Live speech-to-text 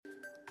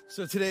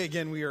So today,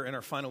 again, we are in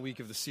our final week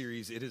of the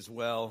series, It Is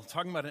Well,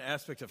 talking about an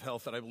aspect of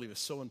health that I believe is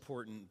so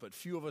important, but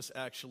few of us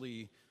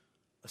actually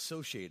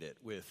associate it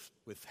with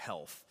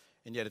health.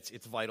 And yet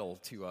it's vital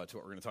to what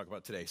we're going to talk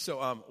about today.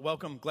 So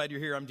welcome. Glad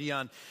you're here. I'm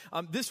Dion.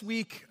 This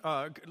week,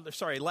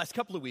 last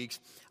couple of weeks,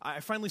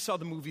 I finally saw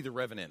the movie The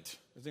Revenant.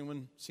 Has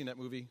anyone seen that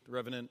movie, The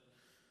Revenant?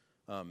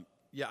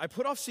 I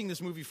put off seeing this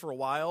movie for a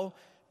while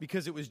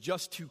because it was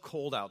just too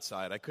cold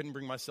outside. I couldn't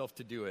bring myself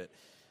to do it.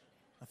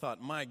 I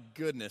thought, my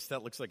goodness,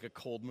 that looks like a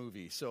cold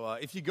movie. So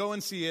if you go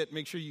and see it,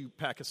 make sure you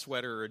pack a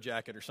sweater or a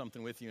jacket or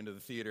something with you into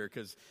the theater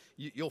because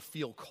you'll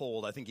feel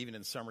cold. I think even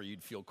in summer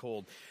you'd feel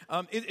cold.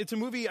 It's a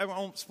movie, I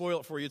won't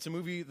spoil it for you. It's a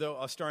movie,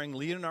 though, starring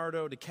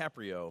Leonardo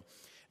DiCaprio.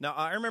 Now,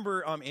 I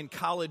remember in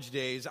college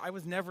days, I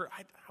was never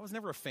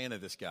a fan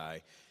of this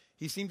guy.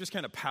 He seemed just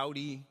kind of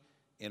pouty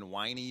and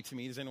whiny to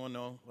me. Does anyone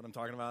know what I'm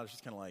talking about? It's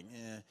just kind of like,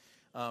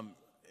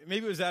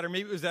 Maybe it was that, or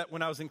maybe it was that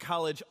when I was in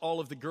college, all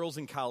of the girls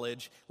in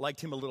college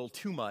liked him a little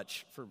too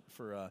much,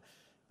 for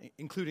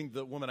including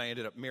the woman I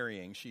ended up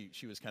marrying.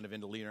 She was kind of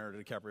into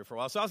Leonardo DiCaprio for a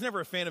while, so I was never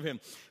a fan of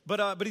him.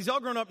 But he's all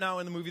grown up now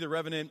in the movie The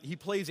Revenant. He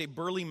plays a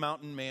burly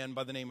mountain man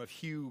by the name of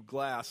Hugh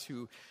Glass,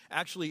 who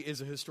actually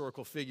is a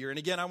historical figure. And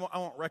again, I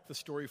won't wreck the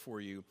story for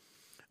you.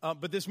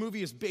 But this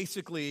movie is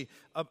basically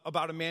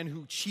about a man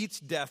who cheats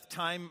death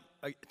time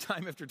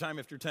after time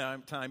after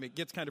time. It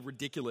gets kind of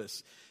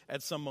ridiculous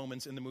at some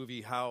moments in the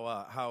movie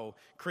how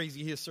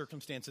crazy his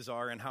circumstances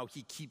are and how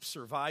he keeps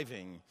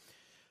surviving.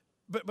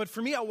 But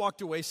for me, I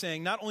walked away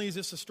saying, not only is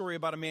this a story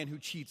about a man who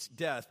cheats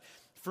death,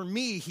 for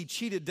me, he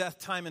cheated death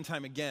time and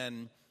time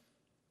again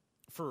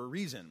for a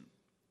reason.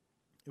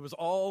 It was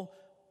all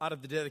out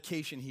of the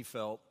dedication he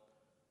felt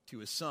to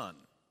his son.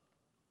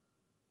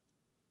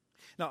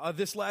 Now,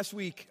 this last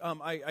week,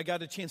 I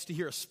got a chance to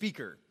hear a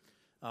speaker,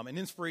 an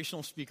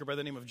inspirational speaker by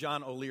the name of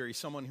John O'Leary.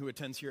 Someone who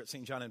attends here at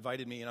St. John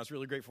invited me, and I was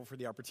really grateful for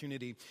the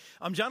opportunity.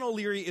 John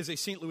O'Leary is a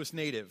St. Louis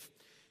native.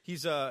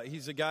 He's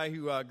a guy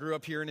who grew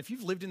up here, and if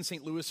you've lived in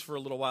St. Louis for a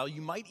little while,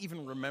 you might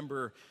even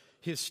remember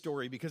his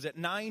story, because at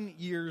 9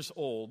 years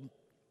old,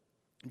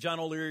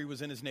 John O'Leary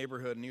was in his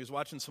neighborhood, and he was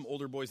watching some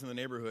older boys in the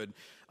neighborhood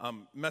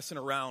messing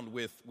around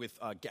with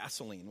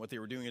gasoline. What they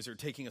were doing is they were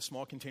taking a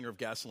small container of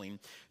gasoline.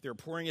 They were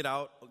pouring it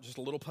out, just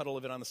a little puddle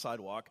of it on the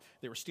sidewalk.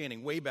 They were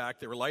standing way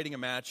back. They were lighting a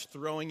match,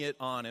 throwing it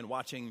on, and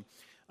watching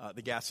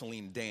the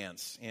gasoline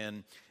dance.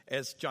 And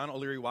as John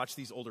O'Leary watched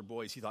these older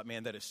boys, he thought,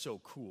 man, that is so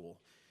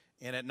cool.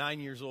 And at 9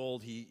 years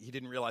old, he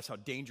didn't realize how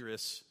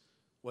dangerous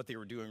what they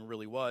were doing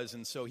really was.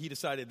 And so he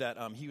decided that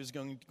he was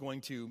going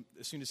to,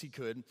 as soon as he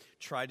could,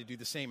 try to do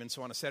the same. And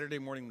so on a Saturday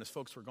morning when his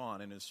folks were gone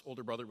and his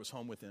older brother was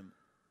home with him,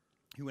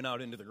 he went out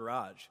into the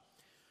garage.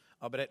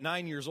 But at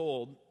 9 years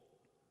old,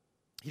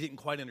 he didn't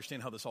quite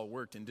understand how this all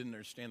worked and didn't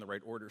understand the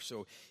right order.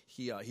 So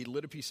he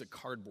lit a piece of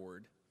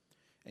cardboard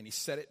and he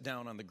set it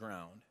down on the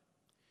ground.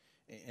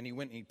 And he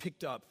went and he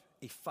picked up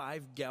a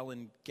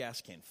 5-gallon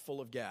gas can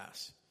full of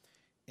gas.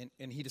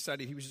 And he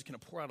decided he was just going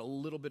to pour out a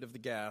little bit of the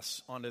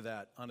gas onto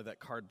that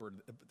cardboard,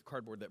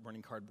 that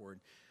burning cardboard,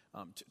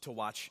 to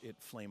watch it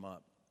flame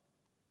up.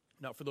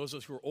 Now, for those of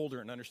us who are older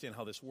and understand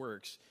how this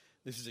works,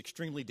 this is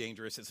extremely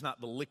dangerous. It's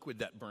not the liquid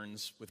that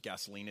burns with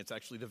gasoline. It's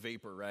actually the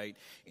vapor, right?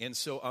 And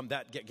so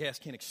that gas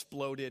can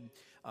exploded.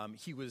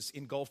 He was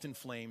engulfed in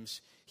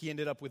flames. He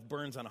ended up with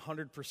burns on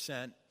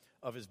 100%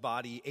 of his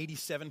body.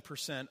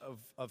 87%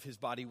 of his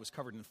body was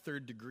covered in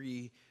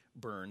third-degree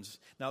burns.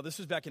 Now, this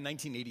was back in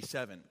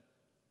 1987.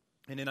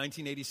 And in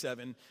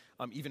 1987,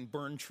 even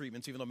burn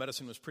treatments, even though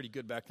medicine was pretty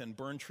good back then,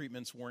 burn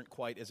treatments weren't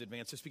quite as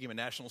advanced. This became a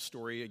national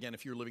story. Again,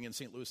 if you were living in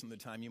St. Louis at the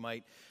time, you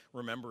might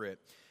remember it.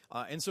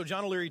 And so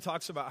John O'Leary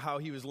talks about how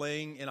he was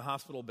laying in a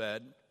hospital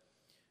bed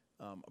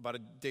about a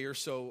day or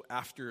so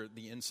after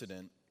the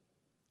incident.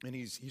 And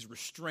he's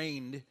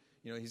restrained,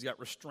 he's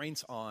got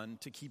restraints on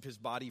to keep his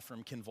body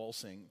from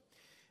convulsing.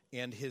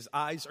 And his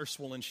eyes are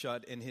swollen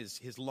shut, and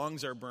his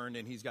lungs are burned,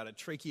 and he's got a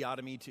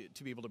tracheotomy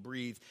to be able to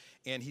breathe.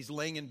 And he's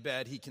laying in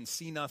bed. He can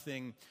see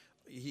nothing.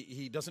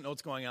 He doesn't know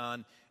what's going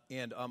on.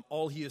 And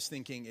all he is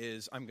thinking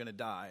is, I'm going to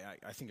die.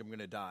 I think I'm going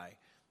to die.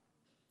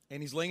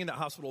 And he's laying in that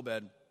hospital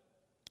bed,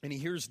 and he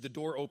hears the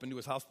door open to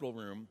his hospital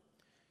room.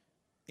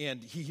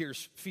 And he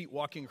hears feet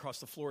walking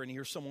across the floor, and he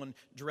hears someone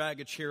drag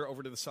a chair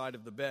over to the side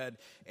of the bed.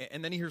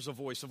 And then he hears a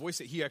voice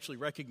that he actually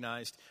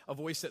recognized, a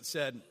voice that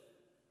said,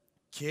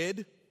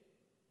 "Kid,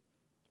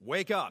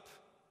 wake up.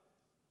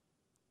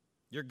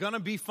 You're going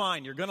to be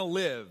fine. You're going to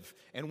live.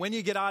 And when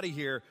you get out of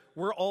here,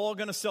 we're all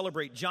going to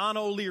celebrate John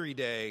O'Leary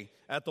Day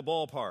at the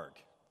ballpark."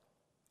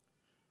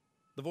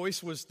 The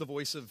voice was the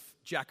voice of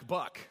Jack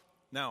Buck.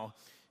 Now,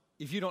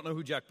 if you don't know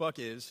who Jack Buck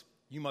is,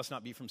 you must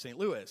not be from St.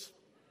 Louis.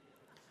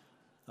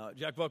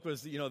 Jack Buck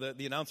was,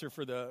 the announcer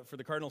for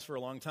the Cardinals for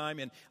a long time.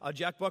 And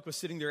Jack Buck was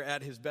sitting there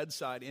at his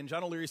bedside. And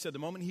John O'Leary said the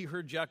moment he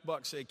heard Jack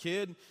Buck say,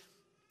 "Kid,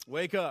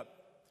 wake up.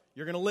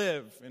 You're going to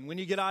live, and when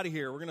you get out of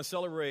here, we're going to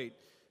celebrate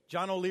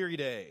John O'Leary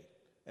Day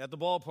at the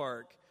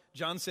ballpark,"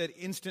 John said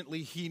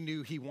instantly he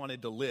knew he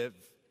wanted to live.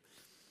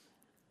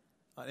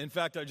 In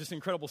fact, just an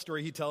incredible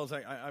story he tells.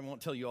 I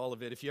won't tell you all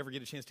of it. If you ever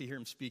get a chance to hear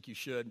him speak, you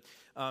should.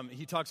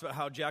 He talks about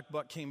how Jack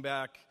Buck came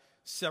back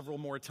several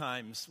more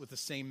times with the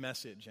same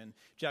message. And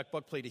Jack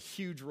Buck played a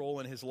huge role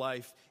in his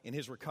life, in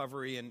his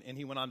recovery, and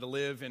he went on to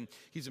live. And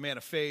he's a man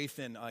of faith,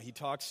 and he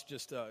talks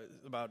just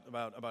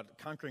about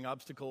conquering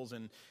obstacles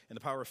and the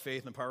power of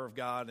faith and the power of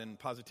God and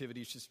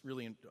positivity. He's just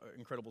really an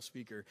incredible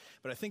speaker.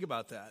 But I think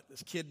about that.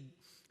 This kid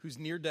who's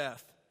near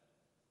death,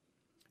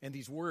 and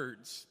these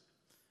words,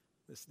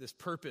 this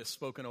purpose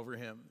spoken over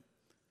him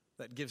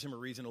that gives him a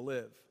reason to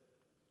live.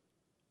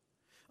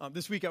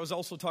 This week I was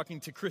also talking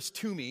to Chris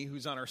Toomey,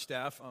 who's on our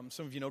staff.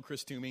 Some of you know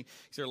Chris Toomey.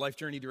 He's our Life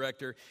Journey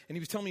director. And he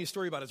was telling me a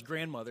story about his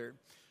grandmother,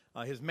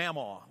 his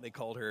Mamaw, they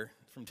called her,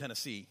 from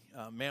Tennessee,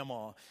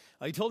 Mamaw.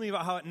 He told me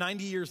about how at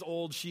 90 years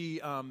old she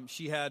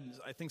had,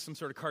 I think, some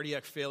sort of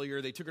cardiac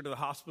failure. They took her to the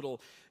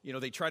hospital. You know,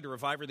 they tried to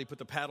revive her. They put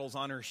the paddles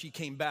on her. She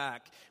came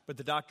back. But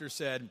the doctor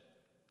said,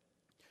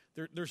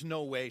 there's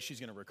no way she's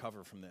going to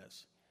recover from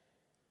this.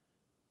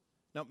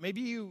 Now,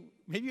 maybe you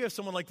have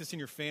someone like this in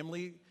your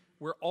family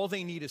where all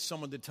they need is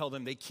someone to tell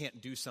them they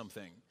can't do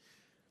something.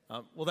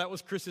 Well, that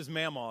was Chris's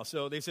Mamaw.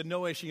 So they said, no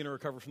way is she going to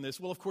recover from this.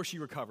 Well, of course she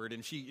recovered,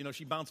 and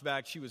she bounced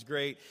back. She was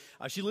great.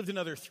 She lived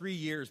another 3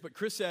 years. But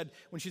Chris said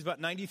when she's about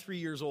 93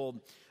 years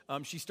old,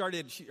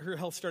 her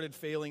health started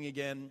failing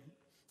again,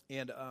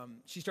 and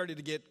she started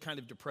to get kind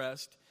of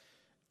depressed.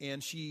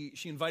 And she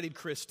invited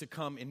Chris to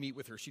come and meet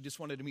with her. She just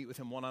wanted to meet with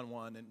him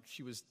one-on-one. And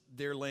she was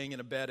there laying in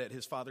a bed at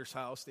his father's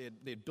house. They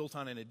had built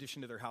on an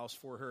addition to their house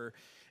for her.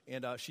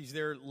 And she's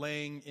there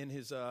laying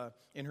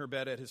in her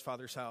bed at his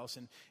father's house.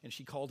 And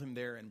she called him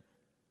there. And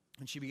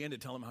she began to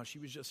tell him how she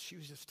was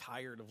just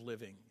tired of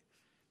living.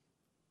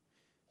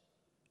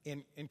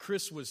 And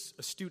Chris was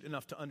astute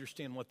enough to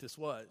understand what this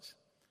was.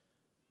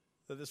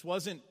 That this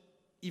wasn't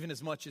even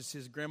as much as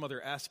his grandmother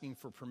asking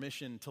for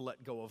permission to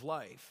let go of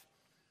life.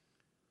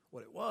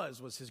 What it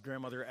was his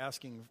grandmother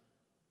asking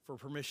for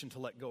permission to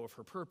let go of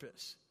her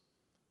purpose.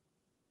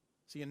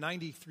 See, in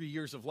 93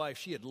 years of life,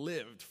 she had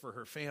lived for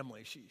her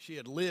family. She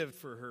had lived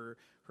for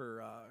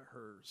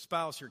her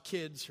spouse, her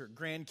kids, her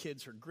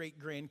grandkids, her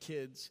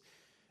great-grandkids.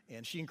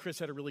 And she and Chris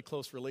had a really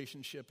close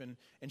relationship. And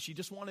she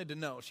just wanted to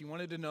know. She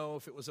wanted to know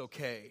if it was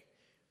okay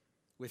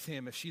with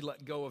him, if she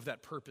let go of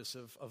that purpose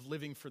of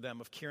living for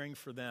them, of caring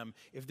for them,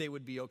 if they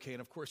would be okay.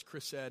 And of course,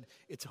 Chris said,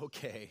 it's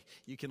okay.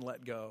 You can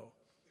let go.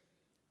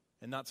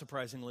 And not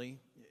surprisingly,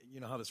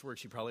 you know how this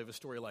works. You probably have a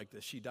story like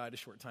this. She died a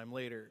short time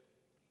later.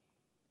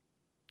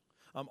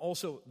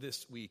 Also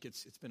this week,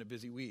 it's been a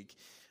busy week.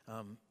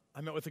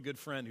 I met with a good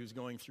friend who's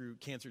going through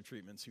cancer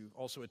treatments, who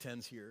also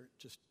attends here,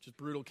 just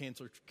brutal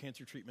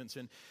cancer treatments.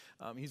 And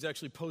he's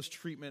actually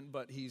post-treatment,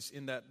 but he's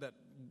in that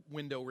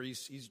window where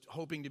he's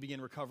hoping to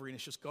begin recovery, and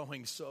it's just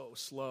going so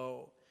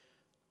slow.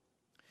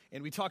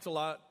 And we talked a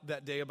lot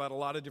that day about a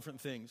lot of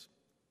different things.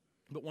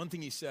 But one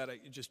thing he said,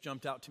 it just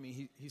jumped out to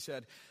me. He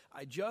said,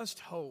 I just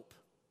hope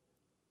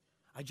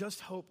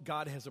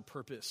God has a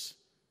purpose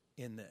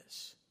in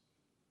this.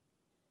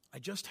 I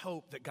just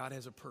hope that God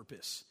has a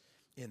purpose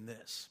in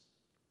this.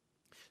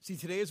 See,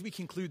 today as we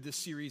conclude this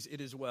series, It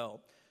Is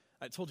Well,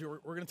 I told you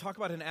we're going to talk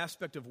about an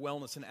aspect of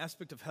wellness, an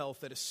aspect of health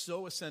that is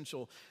so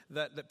essential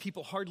that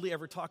people hardly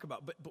ever talk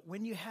about. But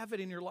when you have it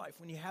in your life,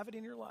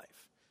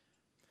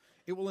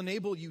 it will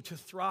enable you to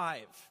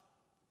thrive.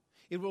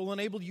 It will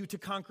enable you to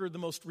conquer the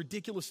most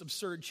ridiculous,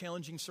 absurd,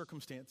 challenging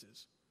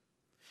circumstances.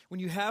 When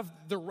you have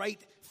the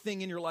right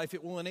thing in your life,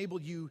 it will enable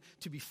you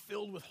to be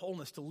filled with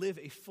wholeness, to live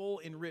a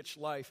full, enriched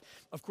life.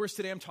 Of course,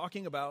 today I'm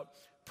talking about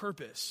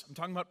purpose. I'm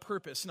talking about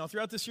purpose. Now,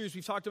 throughout this series,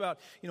 we've talked about,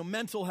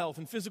 mental health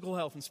and physical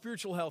health and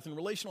spiritual health and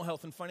relational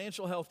health and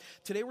financial health.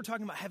 Today, we're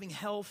talking about having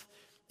health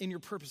in your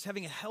purpose,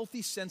 having a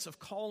healthy sense of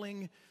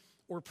calling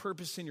or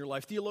purpose in your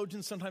life.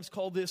 Theologians sometimes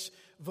call this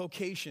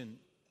vocation.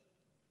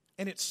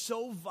 And it's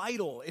so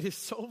vital. It is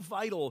so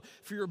vital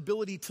for your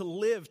ability to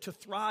live, to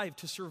thrive,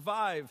 to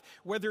survive.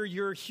 Whether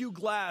you're Hugh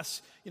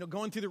Glass,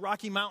 going through the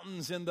Rocky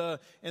Mountains and the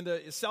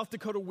South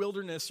Dakota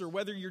wilderness, or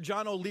whether you're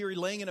John O'Leary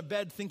laying in a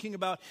bed thinking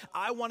about,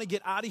 I want to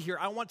get out of here.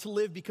 I want to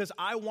live because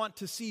I want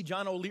to see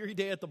John O'Leary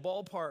Day at the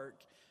ballpark.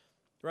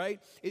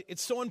 Right?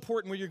 It's so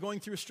important when you're going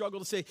through a struggle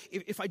to say,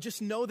 if I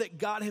just know that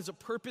God has a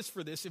purpose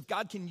for this, if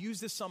God can use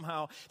this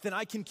somehow, then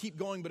I can keep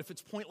going. But if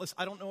it's pointless,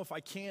 I don't know if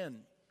I can.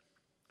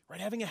 Right?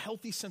 Having a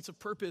healthy sense of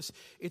purpose,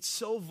 it's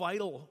so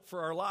vital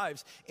for our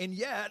lives. And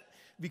yet,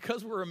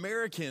 because we're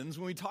Americans,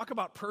 when we talk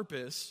about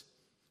purpose,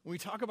 we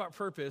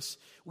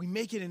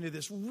make it into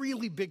this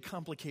really big,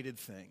 complicated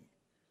thing.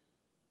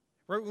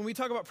 Right? When we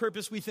talk about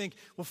purpose, we think,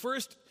 well,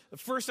 first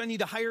I need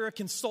to hire a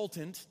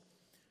consultant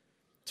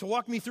to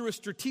walk me through a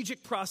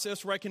strategic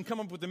process where I can come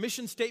up with a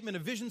mission statement, a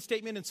vision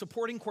statement, and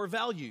supporting core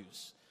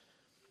values.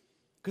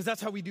 Because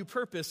that's how we do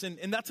purpose.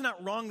 And that's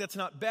not wrong, that's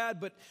not bad,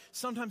 but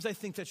sometimes I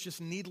think that's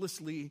just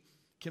needlessly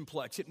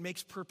complex. It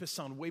makes purpose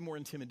sound way more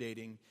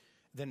intimidating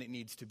than it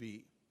needs to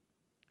be.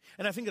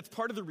 And I think that's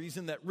part of the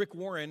reason that Rick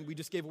Warren, we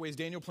just gave away his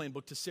Daniel Plain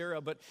book to Sarah,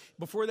 but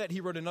before that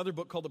he wrote another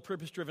book called The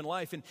Purpose-Driven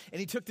Life. And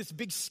he took this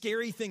big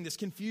scary thing, this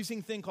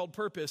confusing thing called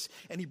purpose,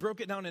 and he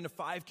broke it down into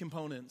 5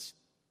 components.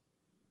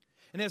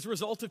 And as a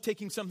result of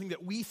taking something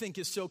that we think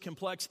is so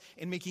complex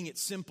and making it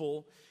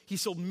simple, he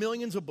sold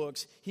millions of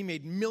books. He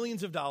made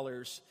millions of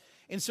dollars.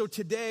 And so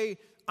today,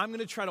 I'm going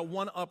to try to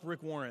one-up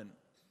Rick Warren.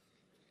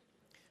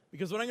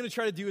 Because what I'm going to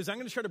try to do is I'm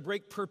going to try to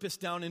break purpose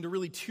down into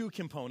really two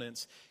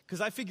components. Because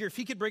I figure if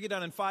he could break it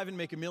down in 5 and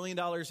make $1 million,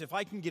 if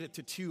I can get it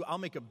to 2, I'll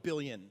make $1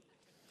 billion.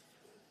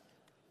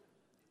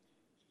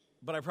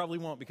 But I probably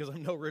won't because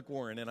I'm no Rick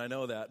Warren, and I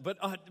know that. But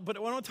I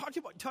want to talk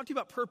to you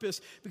about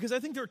purpose because I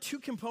think there are two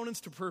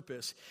components to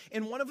purpose.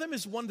 And one of them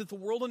is one that the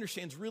world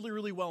understands really,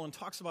 really well and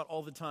talks about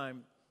all the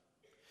time.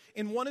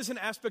 And one is an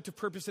aspect of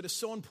purpose that is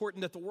so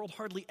important that the world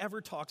hardly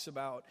ever talks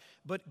about,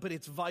 but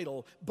it's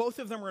vital. Both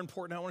of them are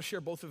important. I want to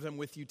share both of them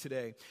with you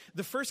today.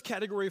 The first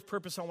category of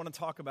purpose I want to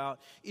talk about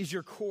is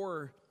your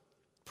core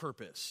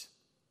purpose.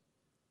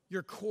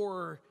 Your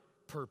core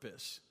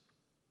purpose.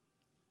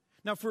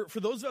 Now, for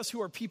those of us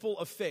who are people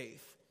of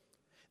faith,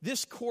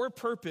 this core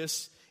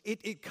purpose,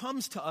 it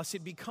comes to us,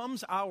 it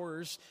becomes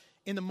ours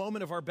in the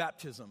moment of our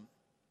baptism.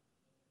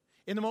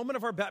 In the moment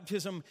of our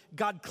baptism,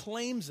 God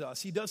claims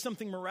us. He does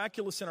something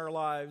miraculous in our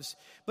lives,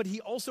 but he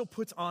also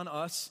puts on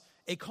us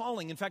a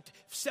calling. In fact,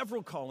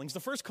 several callings. The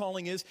first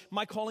calling is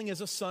my calling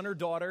as a son or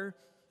daughter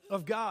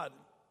of God.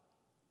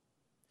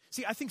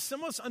 See, I think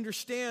some of us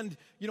understand,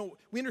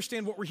 we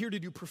understand what we're here to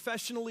do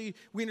professionally.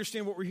 We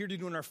understand what we're here to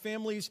do in our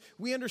families.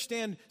 We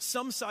understand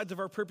some sides of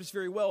our purpose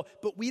very well,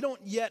 but we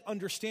don't yet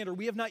understand, or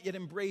we have not yet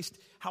embraced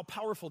how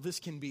powerful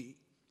this can be.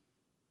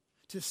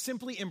 To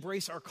simply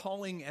embrace our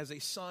calling as a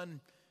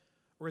son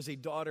or as a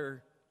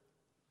daughter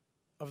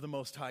of the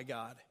Most High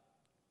God.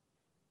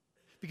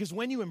 Because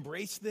when you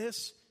embrace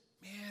this,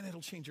 man,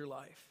 it'll change your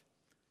life.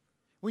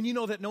 When you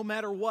know that no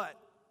matter what,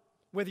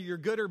 whether you're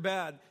good or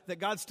bad, that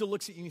God still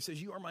looks at you and he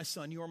says, you are my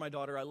son, you are my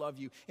daughter, I love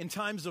you. In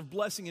times of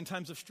blessing, in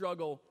times of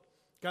struggle,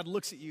 God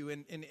looks at you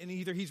and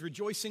either he's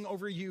rejoicing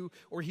over you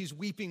or he's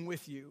weeping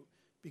with you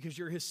because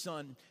you're his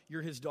son,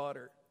 you're his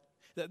daughter.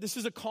 That this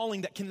is a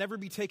calling that can never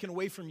be taken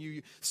away from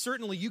you.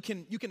 Certainly you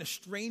can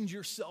estrange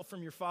yourself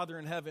from your Father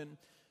in heaven,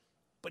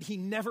 but he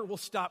never will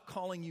stop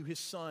calling you his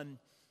son.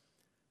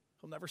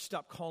 He'll never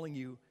stop calling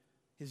you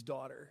his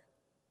daughter.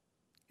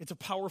 It's a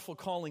powerful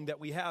calling that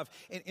we have,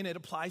 and it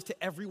applies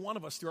to every one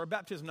of us through our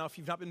baptism. Now, if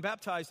you've not been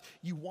baptized,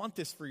 you want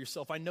this for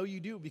yourself. I know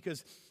you do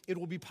because it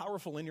will be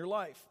powerful in your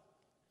life.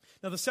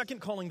 Now, the second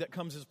calling that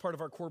comes as part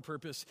of our core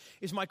purpose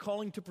is my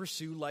calling to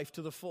pursue life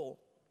to the full.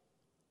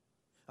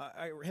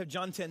 I have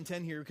John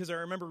 10:10 here because I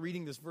remember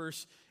reading this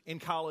verse in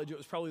college. It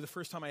was probably the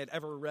first time I had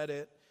ever read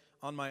it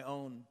on my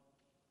own.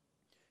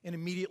 And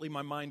immediately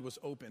my mind was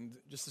opened.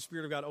 Just the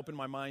Spirit of God opened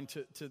my mind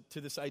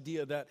to this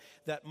idea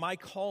that my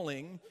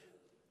calling,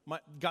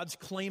 God's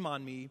claim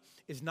on me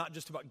is not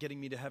just about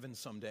getting me to heaven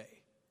someday,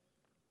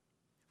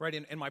 right?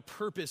 And my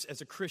purpose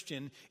as a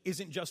Christian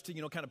isn't just to,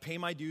 kind of pay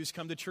my dues,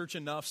 come to church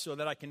enough so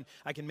that I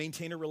can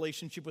maintain a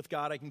relationship with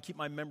God. I can keep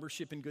my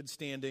membership in good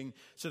standing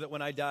so that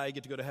when I die, I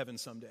get to go to heaven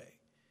someday.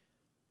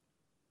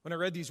 When I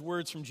read these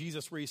words from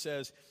Jesus where he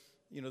says,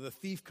 the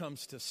thief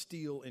comes to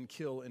steal and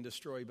kill and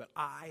destroy, but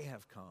I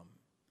have come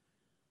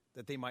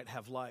that they might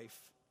have life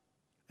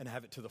and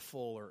have it to the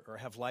full, or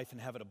have life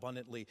and have it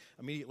abundantly.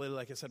 Immediately,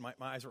 like I said, my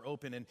eyes were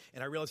open, and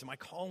I realized that my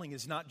calling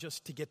is not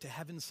just to get to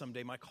heaven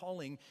someday. My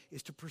calling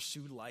is to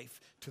pursue life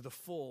to the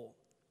full.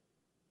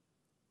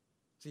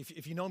 See,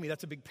 if you know me,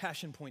 that's a big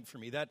passion point for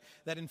me. That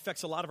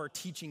infects a lot of our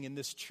teaching in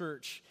this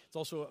church. It's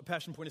also a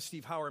passion point of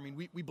Steve Hauer. I mean,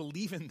 we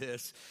believe in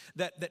this,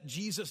 that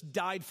Jesus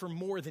died for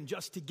more than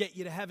just to get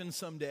you to heaven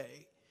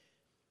someday.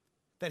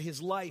 That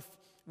his life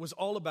was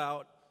all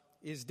about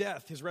his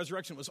death, his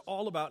resurrection was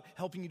all about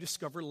helping you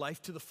discover life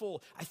to the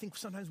full. I think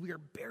sometimes we are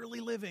barely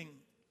living.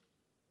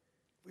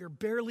 We are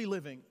barely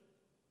living.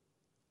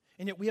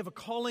 And yet we have a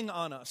calling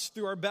on us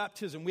through our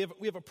baptism. We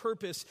have a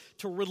purpose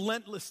to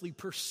relentlessly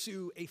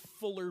pursue a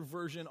fuller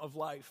version of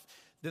life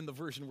than the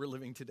version we're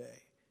living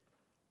today.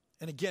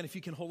 And again, if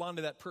you can hold on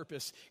to that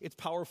purpose, it's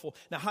powerful.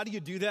 Now, how do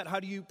you do that? How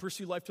do you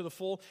pursue life to the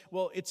full?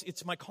 Well,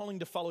 it's my calling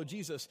to follow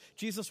Jesus.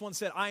 Jesus once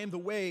said, I am the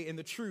way and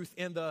the truth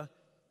and the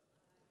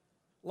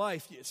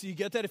life. So you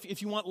get that?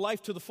 If you want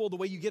life to the full, the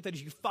way you get that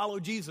is you follow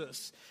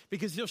Jesus,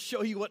 because he'll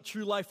show you what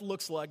true life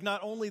looks like.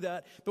 Not only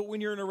that, but when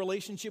you're in a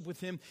relationship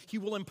with him, he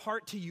will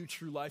impart to you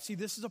true life. See,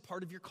 this is a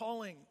part of your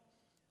calling.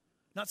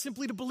 Not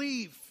simply to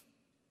believe.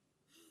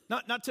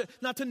 Not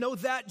to know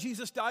that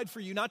Jesus died for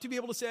you. Not to be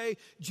able to say,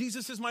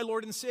 Jesus is my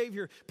Lord and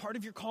Savior. Part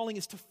of your calling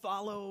is to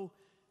follow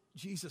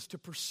Jesus, to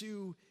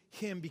pursue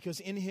him, because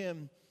in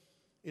him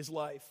is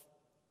life.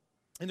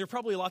 And there are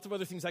probably lots of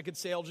other things I could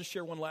say. I'll just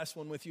share one last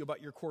one with you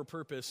about your core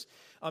purpose.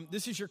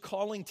 This is your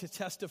calling to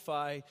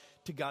testify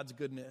to God's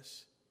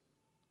goodness.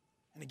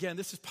 And again,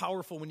 this is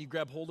powerful when you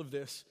grab hold of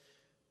this.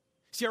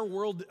 See, our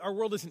world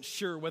isn't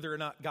sure whether or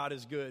not God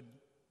is good.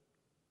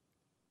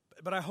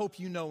 But I hope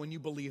you know and you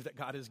believe that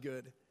God is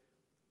good.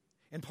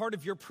 And part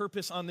of your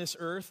purpose on this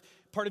earth,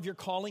 part of your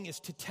calling is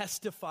to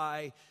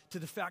testify to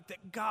the fact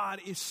that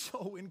God is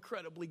so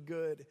incredibly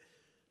good.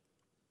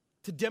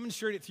 to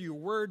demonstrate it through your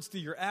words,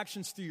 through your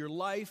actions, through your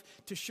life,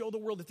 to show the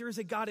world that there is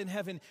a God in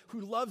heaven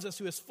who loves us,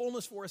 who has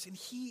fullness for us, and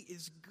he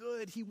is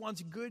good. He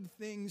wants good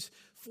things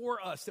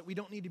for us, that we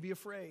don't need to be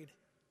afraid.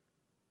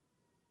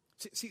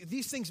 See,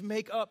 these things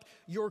make up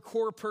your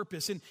core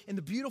purpose, and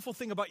the beautiful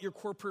thing about your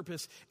core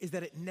purpose is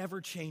that it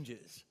never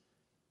changes.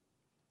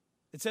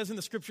 It says in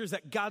the scriptures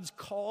that God's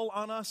call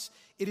on us,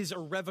 it is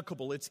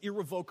irrevocable, it's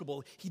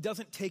irrevocable. He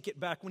doesn't take it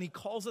back. When he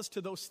calls us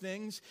to those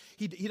things,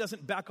 he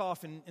doesn't back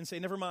off and say,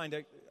 never mind,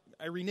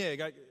 I renege,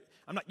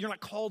 you're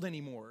not called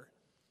anymore.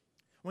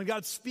 When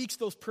God speaks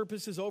those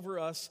purposes over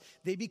us,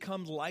 they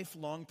become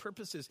lifelong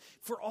purposes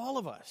for all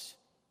of us,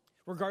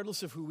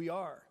 regardless of who we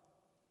are.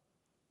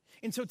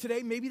 And so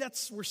today, maybe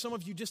that's where some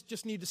of you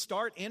just need to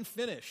start and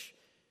finish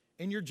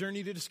in your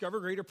journey to discover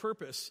greater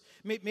purpose.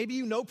 Maybe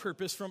you know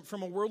purpose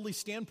from a worldly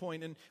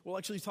standpoint, and we'll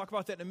actually talk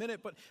about that in a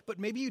minute, but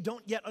maybe you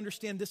don't yet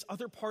understand this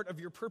other part of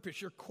your purpose,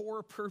 your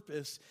core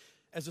purpose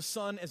as a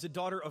son, as a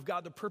daughter of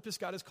God, the purpose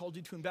God has called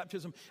you to in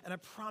baptism. And I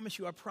promise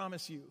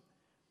you,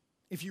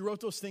 if you wrote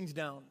those things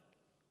down,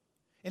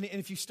 and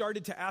if you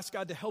started to ask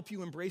God to help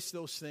you embrace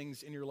those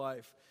things in your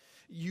life,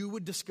 you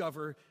would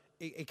discover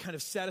a kind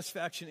of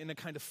satisfaction and a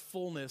kind of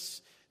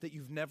fullness that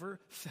you've never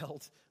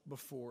felt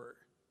before.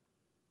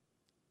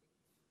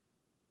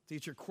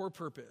 It's your core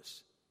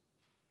purpose.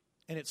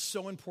 And it's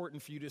so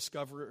important for you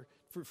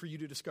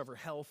to discover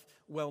health,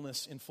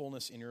 wellness, and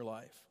fullness in your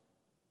life.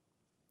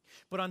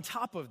 But on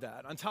top of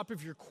that, on top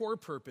of your core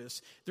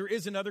purpose, there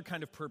is another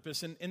kind of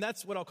purpose, and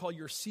that's what I'll call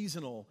your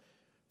seasonal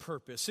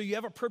purpose. So you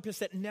have a purpose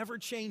that never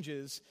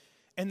changes,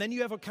 and then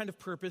you have a kind of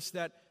purpose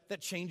that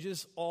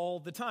changes all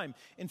the time.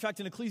 In fact,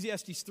 in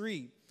Ecclesiastes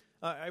 3,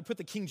 I put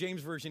the King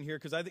James Version here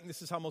because I think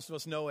this is how most of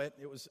us know it.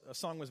 A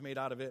song was made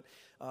out of it.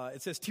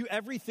 It says, to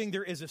everything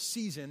there is a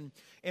season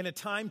and a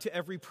time to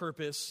every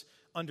purpose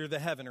under the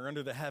heaven or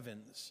under the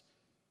heavens.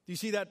 Do you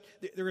see that?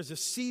 There is a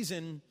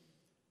season,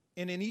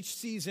 and in each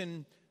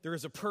season there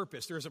is a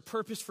purpose. There is a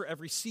purpose for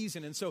every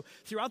season. And so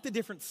throughout the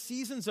different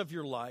seasons of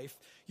your life,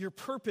 your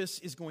purpose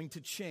is going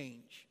to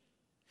change.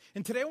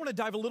 And today I want to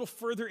dive a little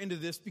further into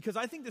this because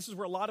I think this is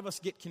where a lot of us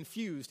get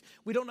confused.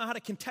 We don't know how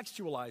to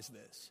contextualize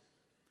this.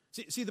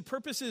 See, the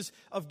purposes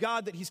of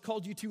God that he's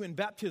called you to in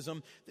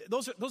baptism,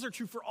 those are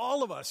true for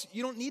all of us.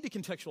 You don't need to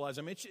contextualize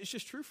them. It's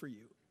just true for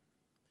you.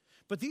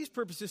 But these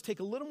purposes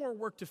take a little more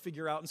work to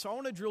figure out. And so I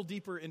want to drill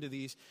deeper into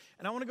these.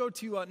 And I want to go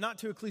to, not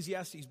to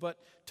Ecclesiastes, but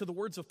to the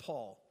words of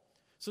Paul.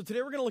 So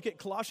today we're going to look at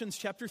Colossians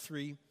chapter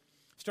 3,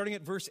 starting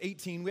at verse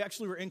 18. We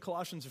actually were in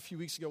Colossians a few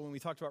weeks ago when we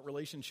talked about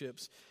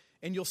relationships.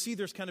 And you'll see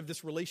there's kind of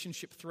this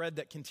relationship thread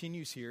that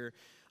continues here.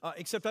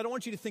 Except I don't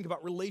want you to think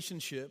about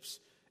relationships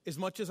as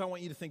much as I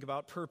want you to think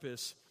about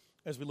purpose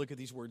as we look at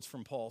these words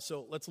from Paul.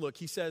 So let's look.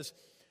 He says,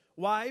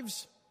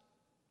 wives,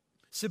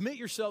 submit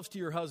yourselves to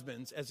your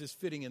husbands as is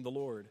fitting in the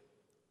Lord.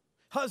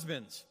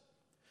 Husbands,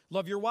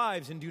 love your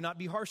wives and do not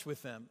be harsh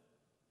with them.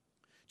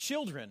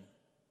 Children,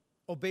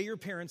 obey your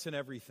parents in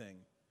everything,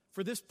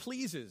 for this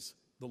pleases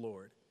the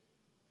Lord.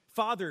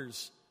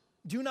 Fathers,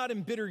 do not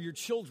embitter your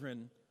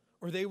children,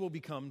 or they will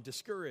become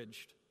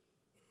discouraged.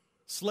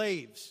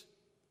 Slaves,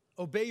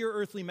 obey your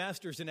earthly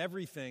masters in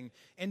everything,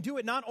 and do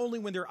it not only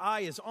when their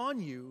eye is on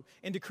you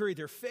and to curry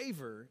their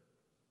favor,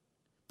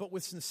 but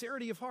with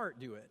sincerity of heart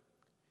do it,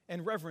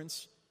 and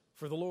reverence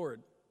for the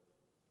Lord.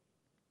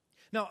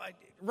 Now,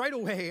 right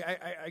away,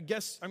 I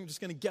guess I'm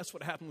just going to guess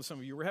what happened with some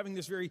of you. We're having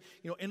this very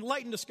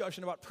enlightened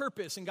discussion about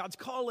purpose and God's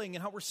calling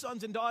and how we're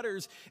sons and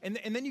daughters, and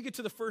then you get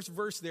to the first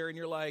verse there, and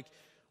you're like,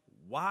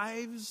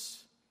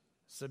 wives,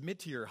 submit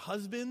to your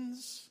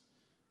husbands?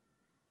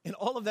 And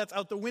all of that's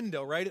out the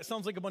window, right? It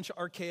sounds like a bunch of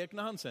archaic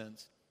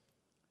nonsense.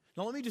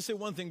 Now, let me just say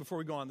one thing before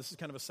we go on. This is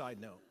kind of a side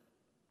note.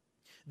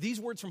 These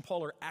words from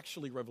Paul are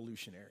actually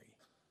revolutionary.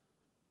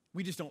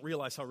 We just don't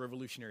realize how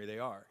revolutionary they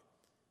are.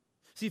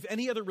 See, if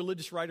any other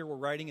religious writer were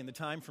writing in the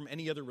time from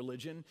any other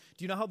religion,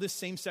 do you know how this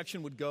same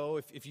section would go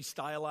if you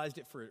stylized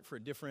it for a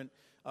different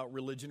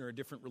religion or a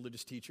different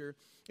religious teacher?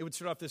 It would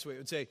start off this way. It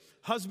would say,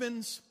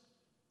 husbands,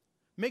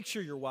 make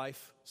sure your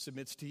wife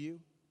submits to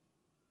you.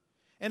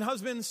 And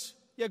husbands,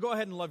 yeah, go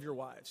ahead and love your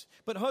wives.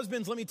 But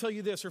husbands, let me tell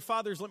you this, or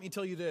fathers, let me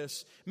tell you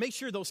this. Make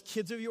sure those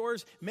kids of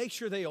yours, make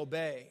sure they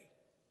obey.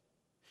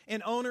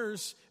 And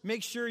owners,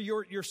 make sure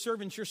your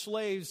servants, your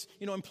slaves,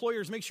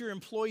 employers, make sure your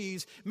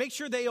employees, make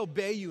sure they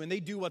obey you and they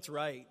do what's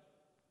right.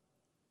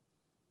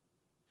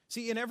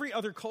 See, in every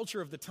other culture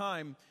of the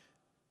time,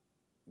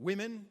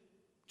 women,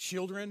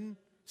 children,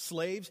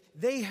 slaves,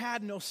 they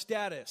had no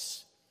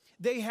status.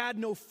 They had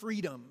no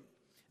freedom.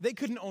 They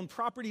couldn't own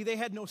property. They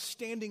had no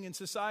standing in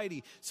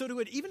society. So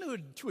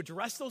to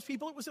address those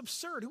people, it was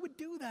absurd. Who would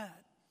do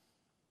that?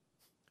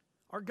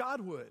 Our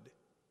God would.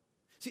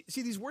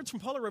 See, these words from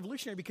Paul are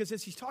revolutionary because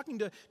as he's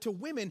talking to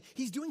women,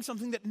 he's doing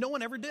something that no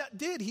one ever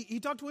did. He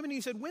talked to women and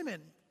he said,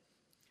 women,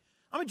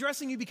 I'm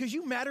addressing you because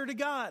you matter to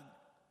God.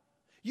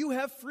 You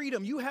have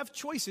freedom. You have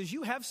choices.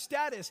 You have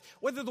status.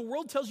 Whether the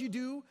world tells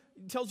you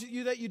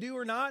that you do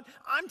or not,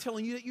 I'm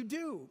telling you that you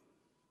do.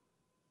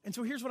 And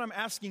so here's what I'm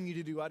asking you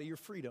to do out of your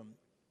freedom.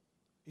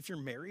 If you're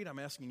married, I'm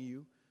asking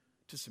you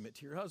to submit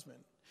to your husband.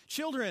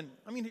 Children,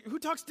 I mean, who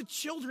talks to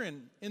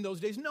children in those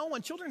days? No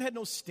one. Children had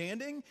no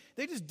standing.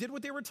 They just did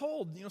what they were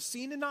told,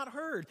 seen and not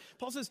heard.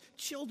 Paul says,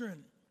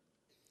 children,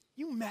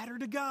 you matter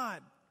to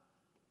God.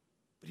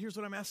 But here's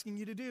what I'm asking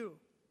you to do.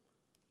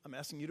 I'm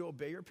asking you to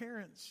obey your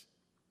parents.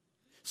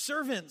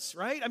 Servants,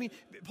 right? I mean,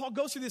 Paul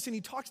goes through this and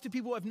he talks to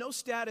people who have no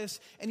status,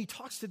 and he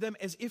talks to them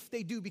as if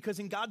they do, because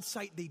in God's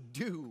sight they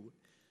do.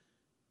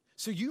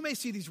 So you may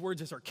see these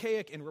words as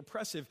archaic and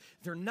repressive.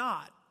 They're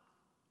not.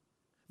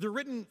 They're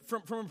written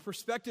from a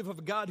perspective of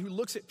a God who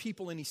looks at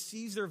people and he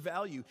sees their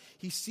value.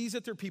 He sees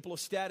that they're people of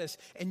status,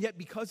 and yet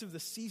because of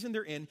the season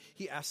they're in,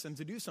 he asks them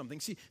to do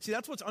something. See,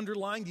 that's what's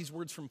underlying these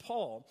words from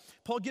Paul.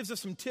 Paul gives us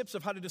some tips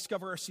of how to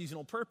discover our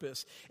seasonal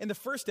purpose, and the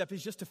first step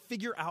is just to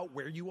figure out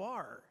where you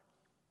are.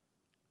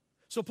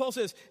 So Paul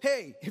says,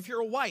 hey, if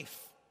you're a wife,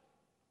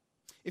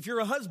 if you're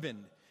a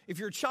husband, if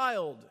you're a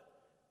child,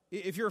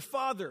 if you're a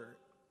father,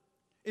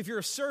 if you're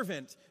a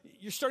servant,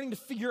 you're starting to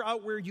figure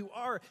out where you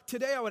are.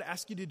 Today, I would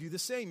ask you to do the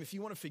same if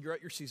you want to figure out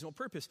your seasonal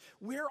purpose.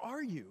 Where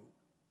are you?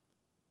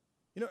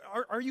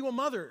 Are you a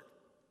mother?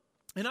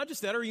 And not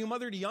just that, are you a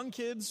mother to young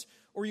kids,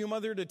 or are you a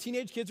mother to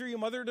teenage kids, or are you a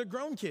mother to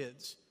grown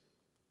kids?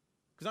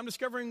 Because I'm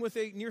discovering with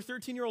a near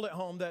 13-year-old at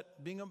home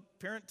that being a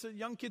parent to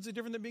young kids is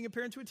different than being a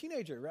parent to a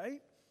teenager,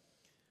 right?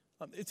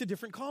 It's a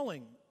different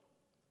calling.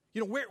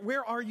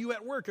 Where are you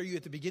at work? Are you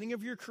at the beginning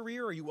of your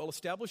career? Are you well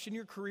established in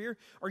your career?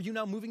 Are you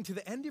now moving to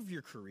the end of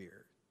your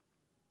career?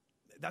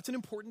 That's an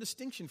important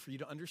distinction for you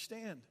to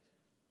understand.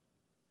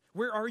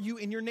 Where are you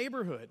in your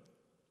neighborhood?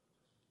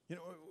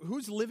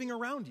 Who's living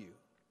around you?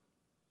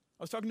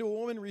 I was talking to a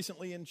woman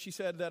recently, and she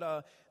said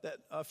that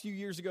a few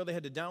years ago they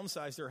had to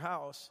downsize their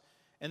house,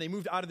 and they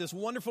moved out of this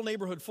wonderful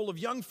neighborhood full of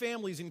young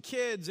families and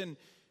kids, and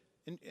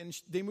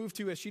they moved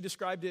to, as she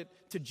described it,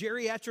 to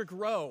geriatric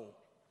row.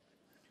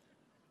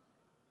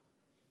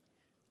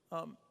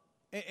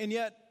 And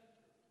yet,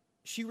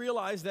 she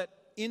realized that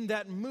in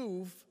that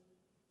move,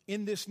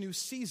 in this new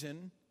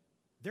season,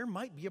 there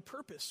might be a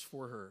purpose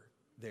for her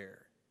there.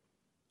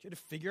 She had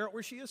to figure out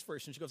where she is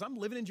first. And she goes, I'm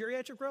living in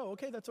geriatric row.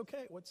 Okay, that's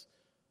okay.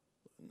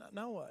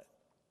 Now what?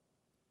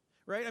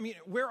 Right? I mean,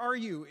 where are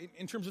you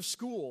in terms of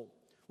school?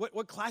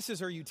 What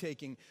classes are you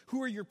taking?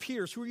 Who are your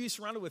peers? Who are you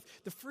surrounded with?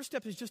 The first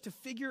step is just to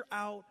figure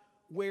out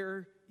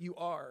where you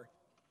are.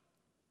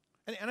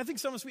 And I think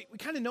some of us, we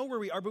kind of know where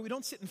we are, but we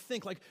don't sit and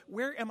think, like,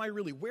 where am I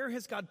really? Where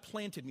has God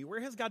planted me? Where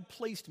has God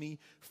placed me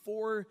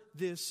for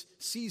this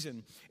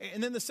season?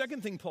 And then the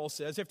second thing Paul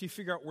says, after you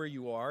figure out where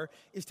you are,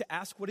 is to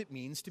ask what it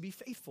means to be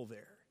faithful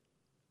there.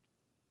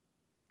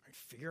 Right,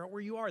 figure out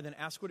where you are, then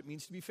ask what it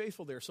means to be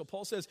faithful there. So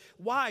Paul says,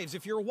 wives,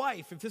 if you're a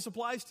wife, if this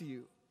applies to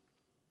you,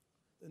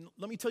 then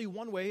let me tell you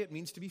one way it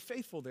means to be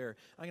faithful there.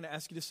 I'm going to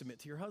ask you to submit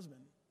to your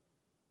husband.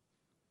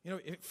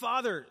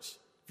 Fathers,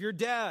 if you're a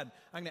dad,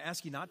 I'm going to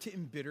ask you not to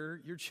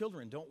embitter your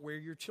children. Don't wear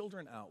your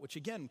children out, which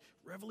again,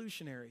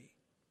 revolutionary.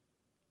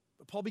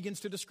 But Paul begins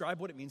to describe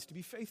what it means to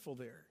be faithful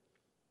there.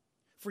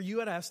 For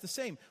you, I'd ask the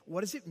same.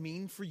 What does it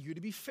mean for you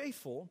to be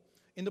faithful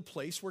in the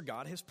place where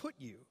God has put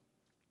you?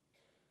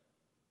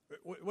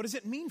 What does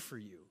it mean for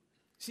you?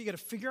 So you got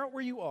to figure out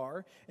where you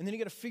are, and then you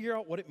got to figure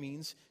out what it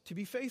means to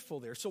be faithful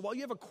there. So while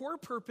you have a core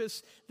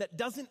purpose that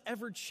doesn't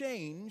ever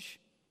change,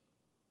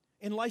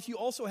 in life you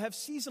also have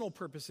seasonal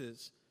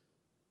purposes.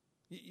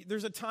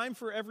 There's a time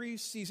for every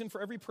season,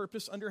 for every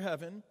purpose under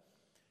heaven.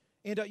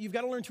 And you've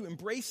got to learn to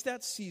embrace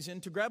that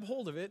season, to grab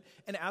hold of it,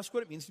 and ask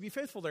what it means to be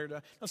faithful there.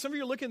 Now, some of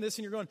you are looking at this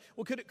and you're going,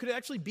 well, could it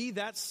actually be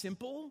that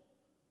simple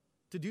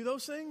to do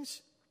those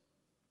things?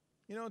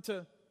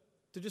 To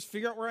just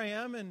figure out where I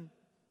am and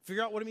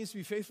figure out what it means to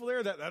be faithful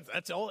there?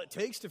 That's all it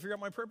takes to figure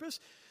out my purpose?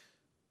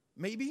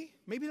 Maybe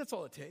that's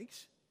all it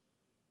takes.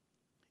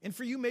 And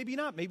for you, maybe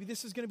not. Maybe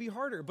this is going to be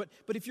harder. But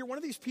if you're one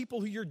of these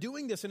people who you're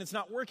doing this and it's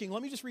not working,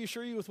 let me just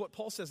reassure you with what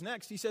Paul says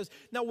next. He says,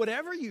 now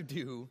whatever you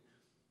do,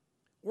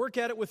 work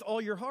at it with all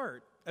your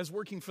heart as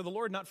working for the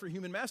Lord, not for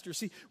human masters.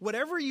 See,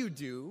 whatever you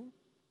do,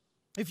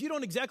 if you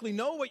don't exactly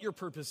know what your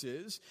purpose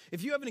is,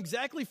 if you haven't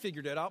exactly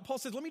figured it out, Paul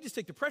says, let me just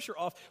take the pressure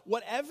off.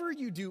 Whatever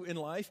you do in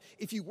life,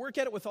 if you work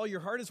at it with all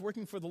your heart as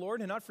working for the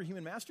Lord and not for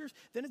human masters,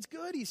 then it's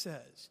good, he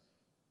says.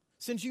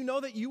 Since you know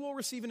that you will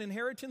receive an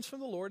inheritance from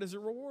the Lord as a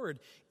reward.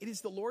 It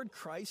is the Lord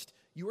Christ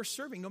you are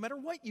serving, no matter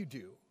what you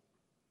do.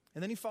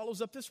 And then he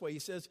follows up this way. He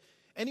says,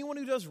 anyone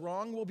who does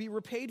wrong will be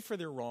repaid for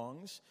their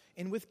wrongs,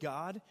 and with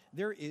God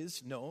there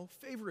is no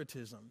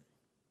favoritism.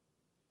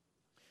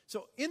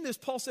 So in this,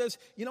 Paul says,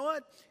 you know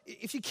what?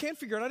 If you can't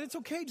figure it out, it's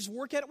okay. Just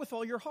work at it with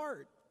all your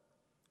heart.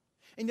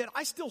 And yet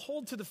I still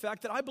hold to the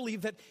fact that I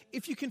believe that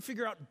if you can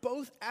figure out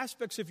both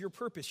aspects of your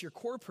purpose, your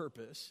core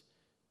purpose,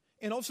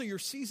 and also your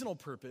seasonal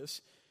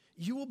purpose,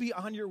 you will be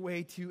on your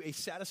way to a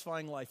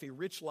satisfying life, a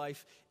rich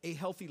life, a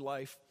healthy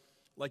life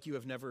like you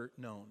have never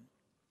known.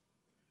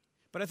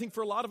 But I think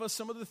for a lot of us,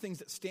 some of the things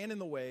that stand in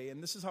the way,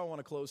 and this is how I want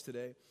to close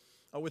today,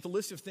 with a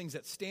list of things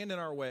that stand in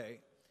our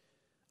way,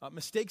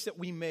 mistakes that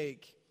we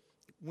make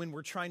when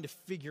we're trying to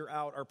figure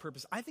out our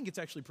purpose. I think it's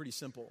actually pretty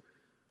simple.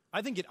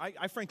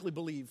 I frankly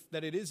believe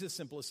that it is as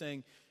simple as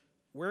saying,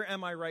 where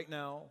am I right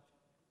now?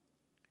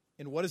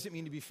 and what does it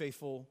mean to be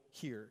faithful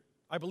here?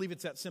 I believe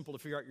it's that simple to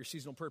figure out your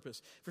seasonal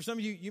purpose. For some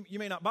of you, you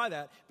may not buy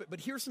that,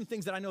 but here's some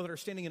things that I know that are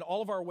standing in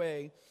all of our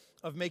way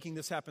of making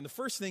this happen. The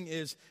first thing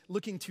is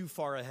looking too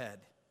far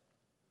ahead.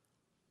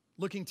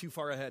 Looking too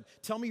far ahead.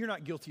 Tell me you're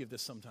not guilty of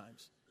this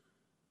sometimes.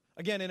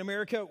 Again, in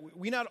America,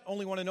 we not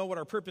only want to know what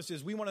our purpose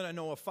is, we want to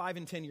know a 5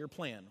 and 10 year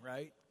plan,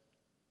 right?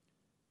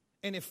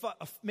 And if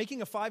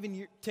making a 5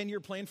 and 10 year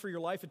plan for your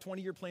life, a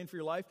 20-year plan for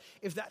your life,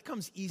 if that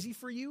comes easy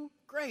for you,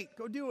 great,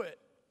 go do it.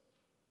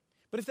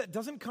 But if that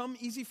doesn't come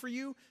easy for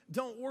you,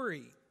 don't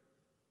worry.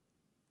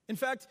 In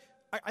fact,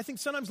 I think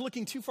sometimes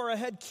looking too far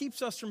ahead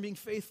keeps us from being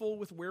faithful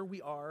with where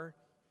we are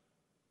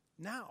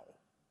now,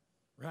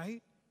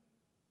 right?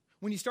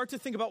 When you start to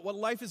think about what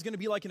life is going to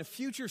be like in a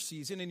future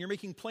season and you're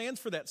making plans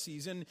for that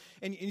season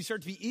and you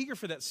start to be eager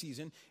for that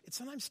season, it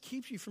sometimes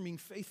keeps you from being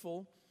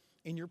faithful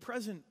in your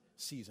present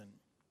season.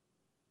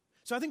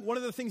 So I think one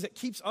of the things that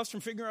keeps us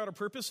from figuring out our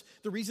purpose,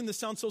 the reason this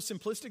sounds so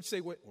simplistic to say,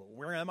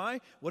 where am I?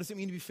 What does it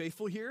mean to be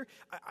faithful here?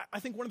 I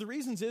think one of the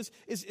reasons is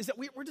that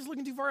we're just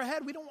looking too far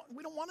ahead. We don't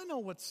want to know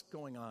what's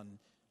going on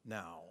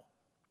now.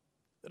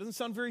 That doesn't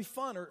sound very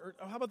fun. Or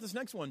how about this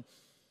next one?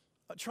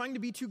 Trying to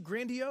be too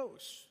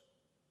grandiose.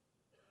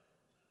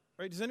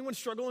 Right? Does anyone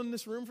struggle in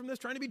this room from this?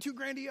 Trying to be too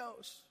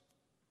grandiose.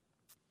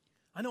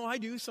 I know I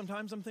do.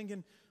 Sometimes I'm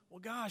thinking, well,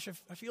 gosh,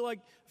 I feel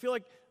like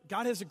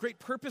God has a great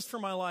purpose for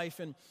my life,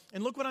 and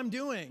look what I'm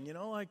doing. You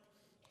know, like,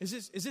 is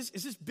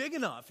this big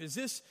enough? Is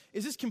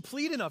this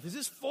complete enough? Is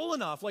this full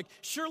enough? Like,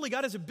 surely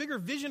God has a bigger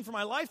vision for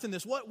my life than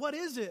this. What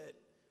is it?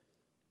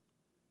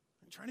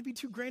 I'm trying to be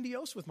too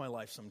grandiose with my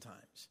life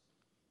sometimes,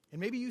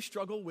 and maybe you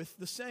struggle with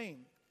the same.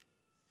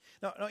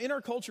 Now in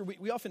our culture,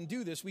 we often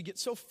do this. We get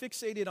so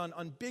fixated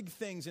on big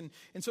things, and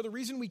so the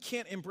reason we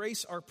can't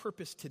embrace our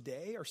purpose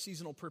today, our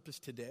seasonal purpose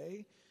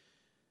today,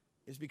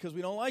 is because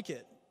we don't like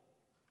it.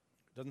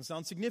 It doesn't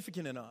sound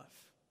significant enough.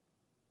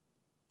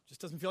 It just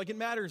doesn't feel like it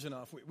matters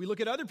enough. We look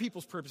at other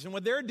people's purpose and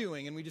what they're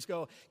doing, and we just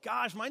go,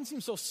 gosh, mine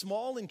seems so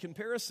small in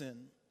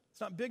comparison.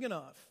 It's not big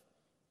enough.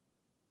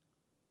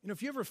 You know,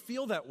 if you ever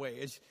feel that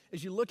way,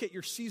 as you look at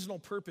your seasonal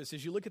purpose,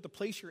 as you look at the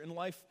place you're in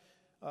life,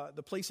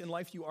 the place in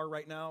life you are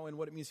right now and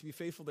what it means to be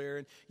faithful there,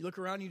 and you look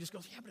around and you just go,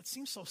 yeah, but it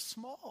seems so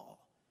small.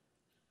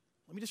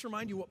 Let me just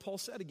remind you what Paul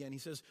said again. He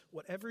says,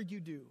 whatever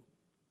you do,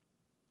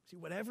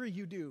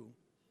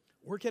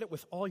 work at it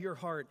with all your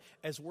heart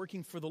as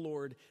working for the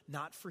Lord,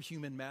 not for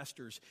human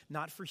masters,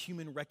 not for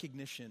human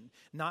recognition,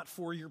 not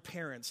for your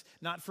parents,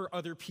 not for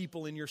other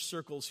people in your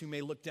circles who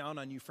may look down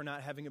on you for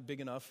not having a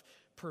big enough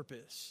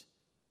purpose.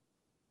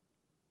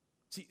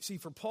 See,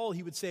 for Paul,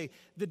 he would say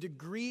the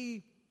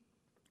degree,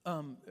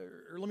 or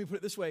let me put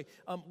it this way,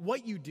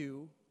 what you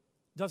do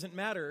doesn't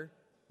matter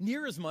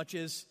near as much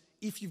as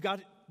if you've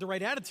got the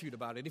right attitude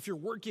about it, if you're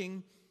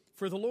working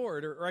for the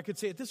Lord. Or I could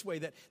say it this way,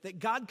 that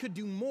God could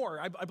do more.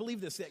 I believe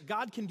this, that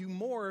God can do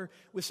more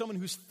with someone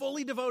who's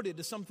fully devoted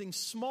to something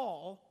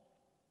small.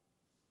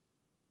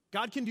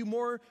 God can do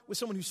more with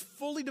someone who's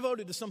fully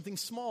devoted to something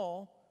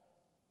small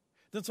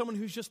than someone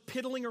who's just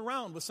piddling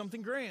around with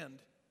something grand.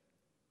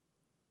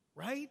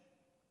 Right?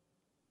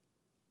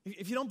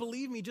 If you don't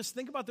believe me, just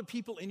think about the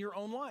people in your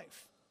own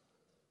life.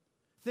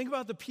 Think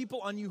about the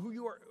people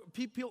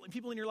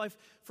people in your life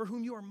for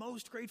whom you are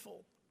most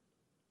grateful.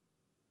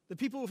 The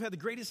people who have had the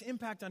greatest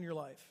impact on your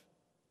life.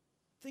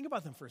 Think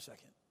about them for a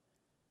second.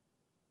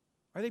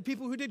 Are they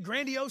people who did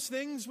grandiose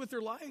things with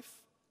their life?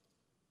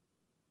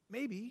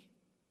 Maybe.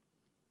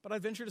 But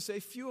I'd venture to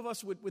say few of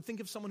us would think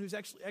of someone who's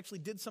actually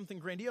did something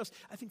grandiose.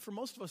 I think for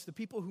most of us, the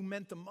people who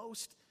meant the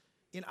most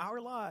in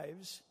our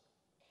lives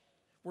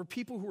were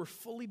people who were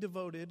fully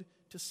devoted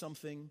to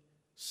something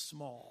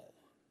small.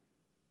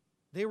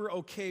 They were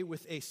okay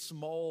with a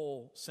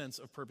small sense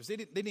of purpose. They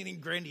didn't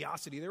need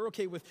grandiosity. They were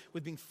okay with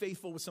being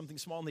faithful with something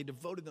small, and they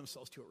devoted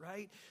themselves to it,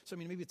 right? So,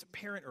 maybe it's a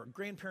parent or a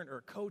grandparent or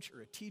a coach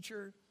or a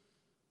teacher.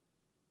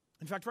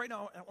 In fact, right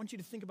now, I want you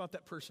to think about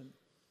that person.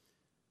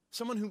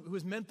 Someone who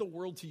has meant the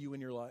world to you in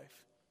your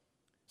life.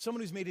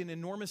 Someone who's made an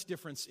enormous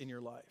difference in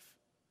your life.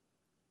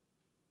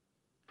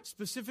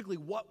 Specifically,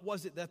 what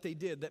was it that they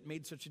did that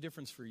made such a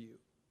difference for you?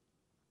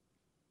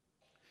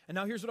 And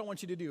now here's what I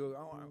want you to do.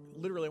 I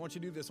want you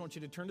to do this. I want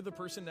you to turn to the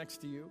person next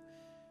to you.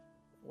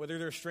 Whether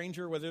they're a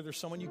stranger, whether they're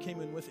someone you came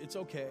in with, it's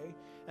okay.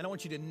 And I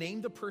want you to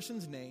name the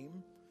person's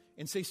name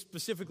and say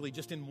specifically,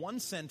 just in one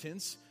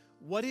sentence,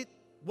 what it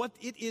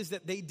is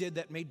that they did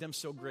that made them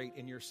so great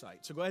in your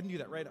sight. So go ahead and do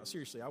that right now.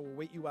 Seriously, I will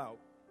wait you out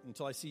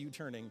until I see you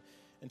turning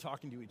and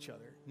talking to each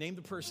other. Name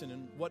the person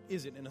and what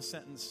is it in a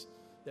sentence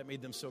that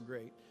made them so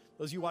great.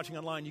 Those of you watching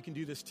online, you can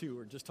do this too,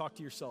 or just talk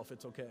to yourself.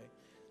 It's okay.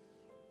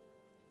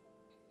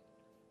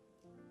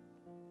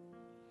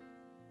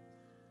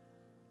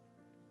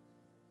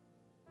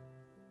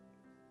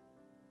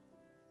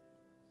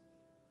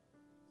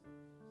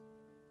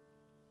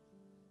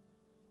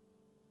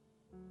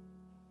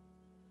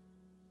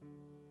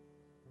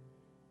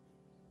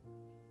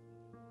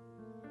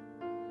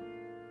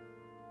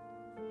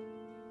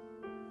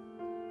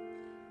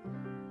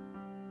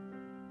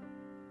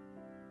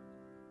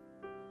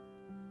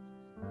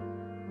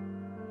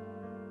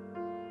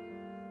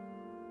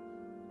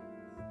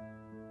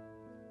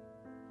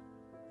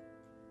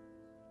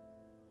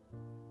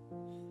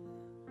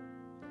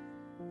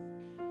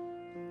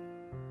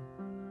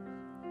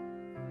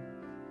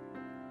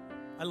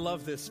 I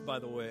love this, by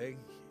the way.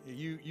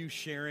 You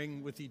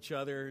sharing with each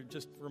other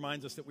just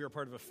reminds us that we are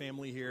part of a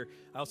family here.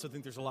 I also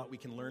think there's a lot we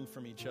can learn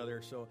from each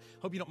other. So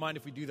hope you don't mind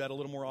if we do that a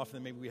little more often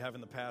than maybe we have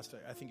in the past.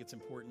 I think it's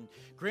important.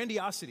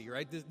 Grandiosity,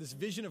 right? This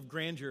vision of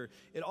grandeur,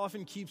 it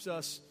often keeps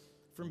us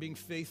from being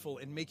faithful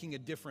and making a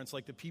difference,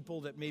 like the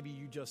people that maybe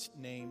you just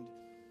named.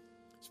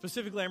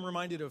 Specifically, I'm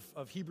reminded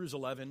of Hebrews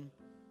 11.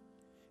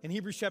 In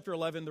Hebrews chapter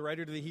 11, the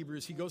writer to the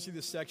Hebrews, he goes through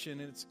this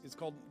section, and it's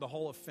called the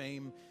Hall of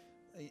Fame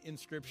in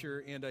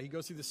Scripture, and he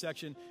goes through the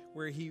section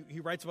where he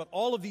writes about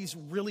all of these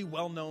really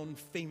well-known,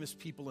 famous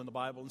people in the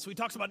Bible. And so he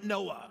talks about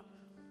Noah,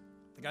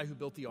 the guy who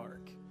built the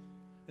ark.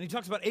 And he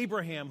talks about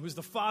Abraham, who's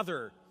the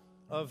father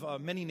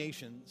of many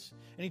nations.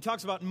 And he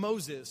talks about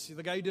Moses,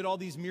 the guy who did all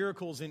these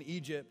miracles in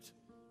Egypt.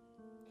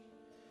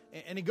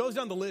 And he goes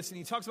down the list, and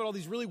he talks about all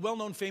these really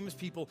well-known, famous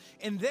people.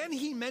 And then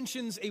he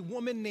mentions a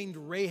woman named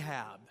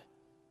Rahab.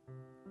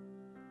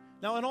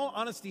 Now, in all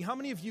honesty, how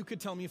many of you could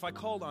tell me, if I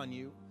called on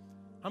you,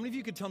 how many of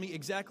you could tell me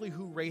exactly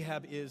who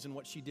Rahab is and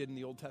what she did in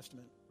the Old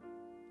Testament?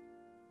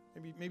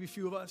 Maybe a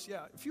few of us.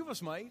 Yeah, a few of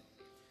us might.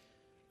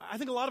 I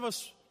think a lot of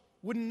us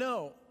wouldn't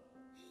know.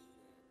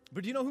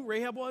 But do you know who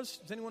Rahab was?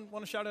 Does anyone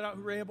want to shout it out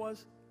who Rahab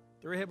was?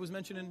 The Rahab was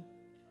mentioned in?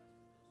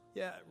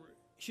 Yeah,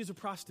 she's a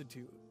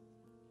prostitute.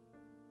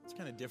 It's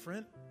kind of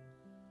different.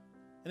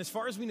 And as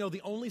far as we know,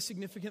 the only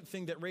significant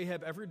thing that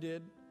Rahab ever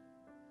did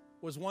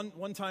was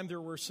one time there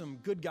were some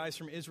good guys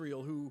from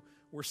Israel who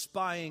were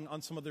spying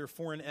on some of their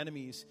foreign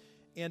enemies.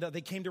 And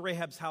they came to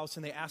Rahab's house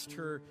and they asked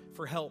her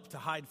for help to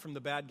hide from the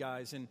bad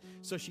guys. And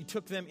so she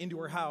took them into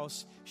her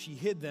house, she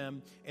hid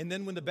them, and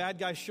then when the bad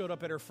guys showed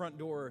up at her front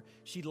door,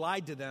 she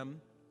lied to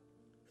them,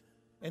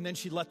 and then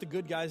she let the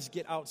good guys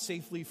get out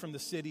safely from the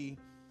city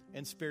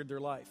and spared their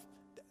life.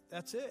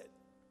 That's it.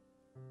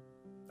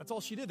 That's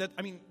all she did.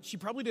 She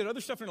probably did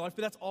other stuff in her life,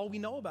 but that's all we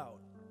know about.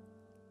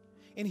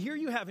 And here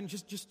you have, and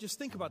just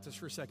think about this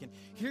for a second.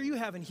 Here you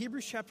have in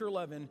Hebrews chapter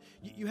 11,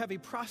 you have a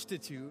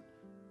prostitute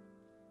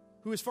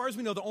who, as far as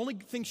we know, the only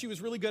thing she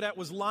was really good at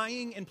was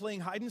lying and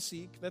playing hide and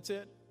seek. That's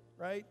it,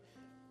 right?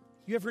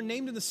 You have her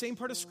named in the same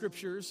part of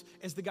Scriptures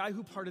as the guy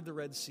who parted the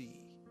Red Sea.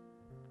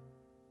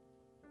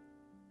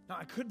 Now,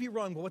 I could be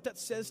wrong, but what that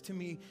says to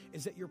me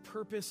is that your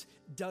purpose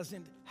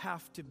doesn't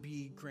have to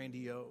be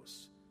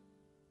grandiose.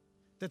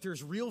 That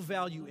there's real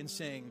value in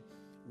saying,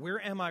 where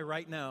am I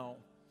right now?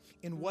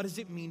 And what does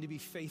it mean to be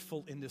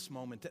faithful in this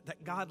moment?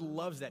 That God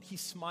loves that. He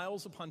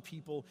smiles upon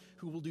people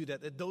who will do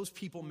that. That those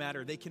people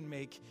matter. They can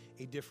make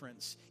a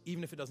difference,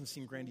 even if it doesn't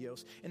seem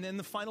grandiose. And then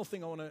the final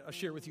thing I want to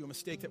share with you, a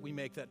mistake that we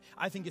make that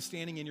I think is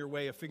standing in your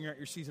way of figuring out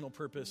your seasonal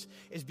purpose,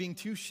 is being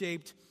too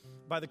shaped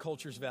by the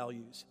culture's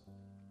values.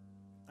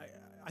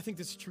 I think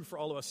this is true for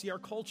all of us. See, our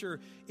culture,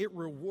 it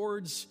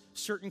rewards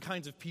certain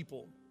kinds of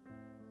people.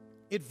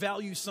 It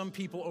values some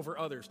people over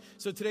others.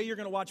 So today you're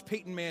going to watch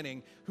Peyton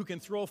Manning, who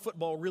can throw a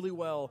football really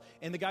well,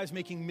 and the guy's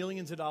making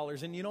millions of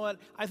dollars. And you know what?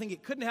 I think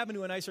it couldn't happen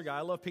to a nicer guy.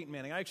 I love Peyton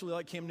Manning. I actually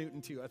like Cam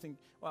Newton too. I think,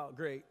 wow,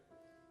 great.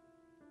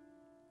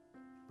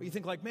 But you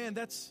think like, man,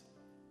 that's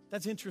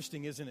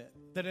interesting, isn't it?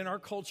 That in our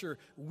culture,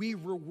 we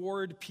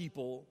reward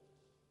people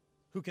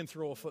who can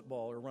throw a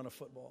football or run a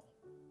football.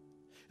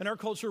 In our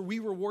culture, we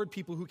reward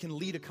people who can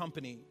lead a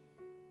company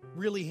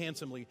really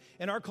handsomely.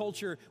 In our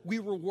culture, we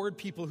reward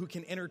people who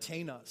can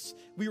entertain us.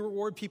 We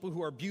reward people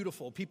who are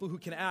beautiful, people who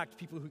can act,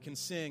 people who can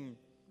sing.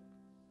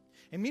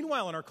 And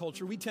meanwhile, in our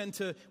culture, we tend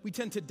to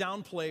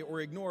downplay or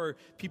ignore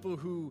people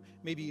who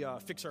maybe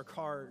fix our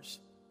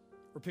cars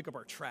or pick up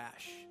our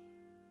trash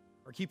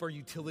or keep our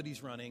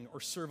utilities running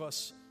or serve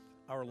us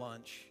our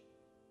lunch.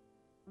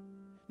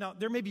 Now,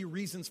 there may be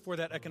reasons for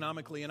that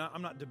economically, and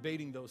I'm not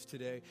debating those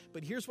today,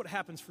 but here's what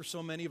happens for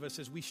so many of us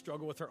as we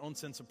struggle with our own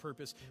sense of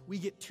purpose. We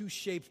get too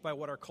shaped by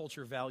what our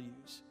culture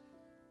values.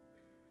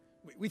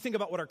 We think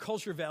about what our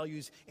culture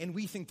values, and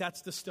we think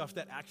that's the stuff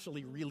that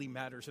actually really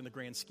matters in the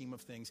grand scheme of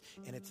things,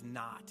 and it's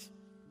not.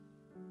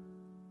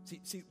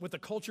 See, what the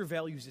culture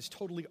values is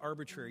totally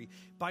arbitrary.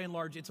 By and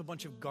large, it's a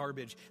bunch of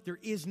garbage. There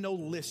is no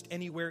list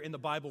anywhere in the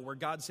Bible where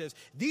God says,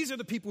 these are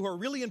the people who are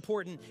really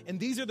important, and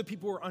these are the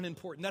people who are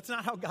unimportant. That's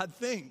not how God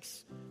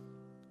thinks.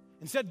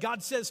 Instead,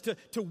 God says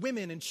to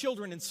women and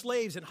children and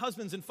slaves and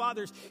husbands and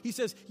fathers, He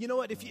says, you know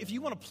what, if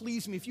you want to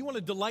please me, if you want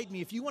to delight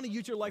me, if you want to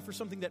use your life for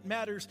something that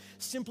matters,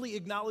 simply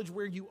acknowledge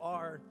where you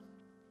are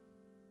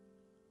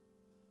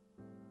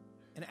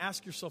and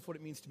ask yourself what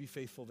it means to be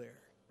faithful there.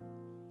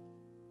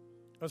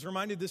 I was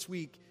reminded this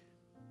week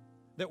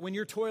that when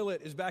your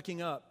toilet is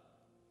backing up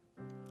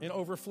and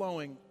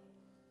overflowing,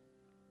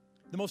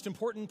 the most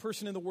important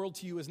person in the world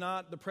to you is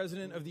not the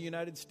president of the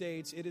United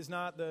States. It is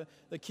not the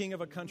king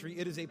of a country.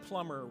 It is a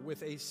plumber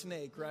with a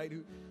snake, right?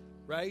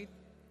 Right?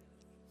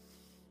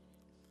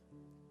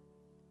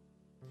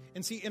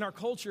 And see, in our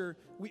culture,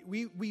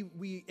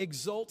 we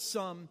exalt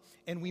some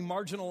and we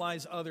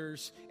marginalize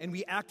others, and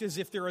we act as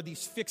if there are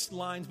these fixed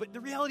lines. But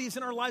the reality is,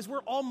 in our lives,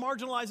 we're all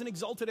marginalized and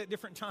exalted at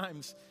different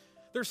times.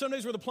 There are some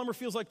days where the plumber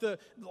feels like a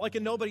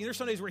nobody. There's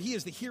some days where he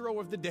is the hero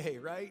of the day,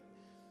 right?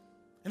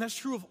 And that's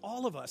true of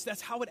all of us.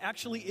 That's how it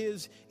actually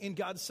is in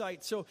God's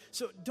sight. So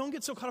don't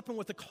get so caught up in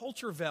what the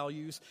culture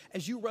values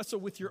as you wrestle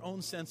with your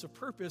own sense of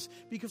purpose,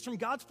 because from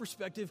God's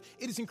perspective,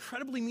 it is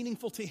incredibly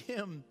meaningful to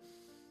him.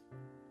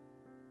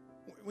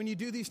 When you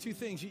do these two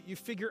things, you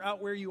figure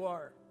out where you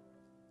are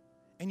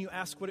and you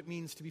ask what it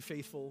means to be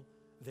faithful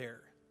there.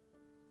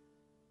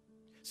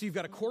 So you've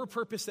got a core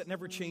purpose that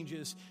never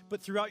changes,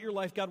 but throughout your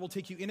life, God will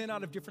take you in and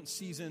out of different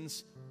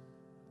seasons.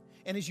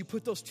 And as you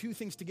put those two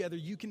things together,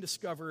 you can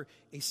discover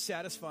a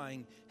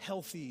satisfying,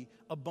 healthy,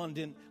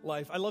 abundant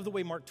life. I love the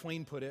way Mark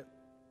Twain put it.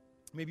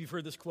 Maybe you've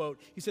heard this quote.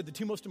 He said, the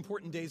two most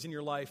important days in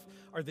your life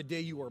are the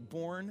day you are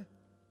born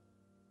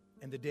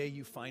and the day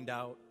you find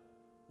out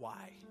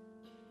why.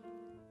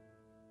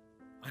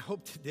 I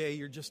hope today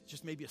you're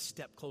just maybe a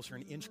step closer,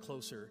 an inch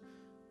closer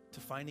to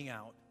finding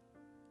out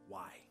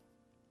why.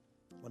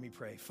 Let me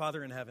pray.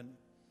 Father in heaven,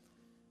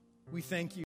 we thank you